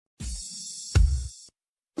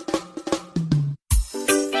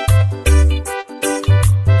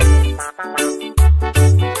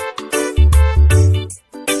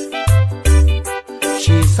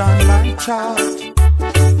on my chart.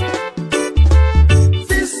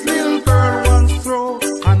 This little girl once threw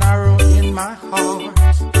an arrow in my heart.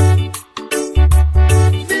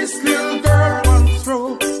 This little girl once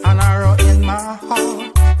threw an arrow in my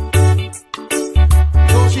heart.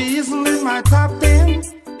 Though she isn't in my top 10,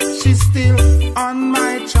 she's still on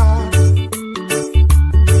my chart.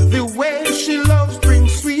 The way she loves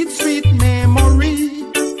brings sweet, sweet memory.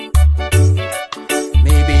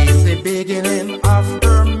 Maybe it's the beginning of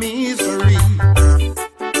her misery.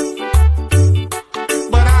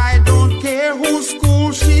 But I don't care whose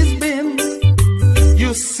school she's been.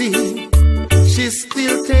 You see, she's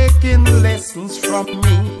still taking lessons from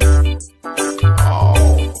me.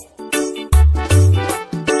 Oh.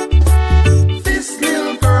 This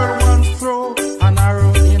little girl once threw an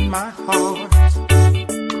arrow in my heart.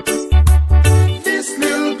 This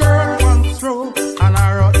little girl once threw an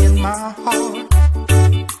arrow in my heart.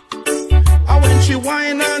 And when she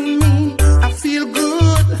whine on me, I feel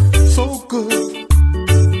good, so good.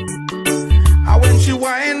 And when she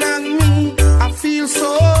whine on me, I feel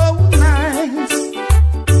so nice.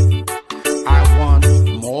 I want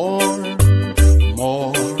more,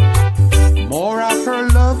 more of her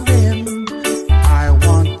loving. I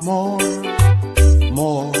want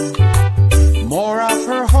more of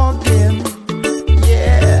her hugging.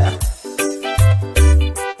 Yeah.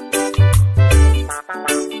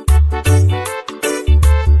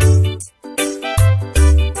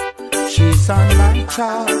 She's on my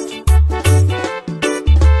chart.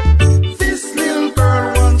 This little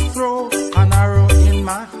girl once threw an arrow in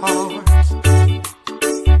my heart.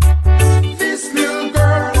 This little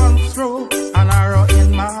girl once threw an arrow in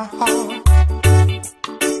my heart.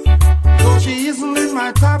 Though she isn't in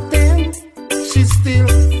my top 10, she's still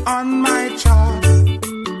on my chart.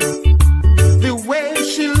 The way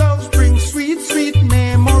she loves brings sweet, sweet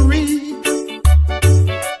memory.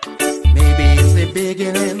 Maybe it's the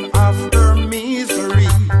beginning of the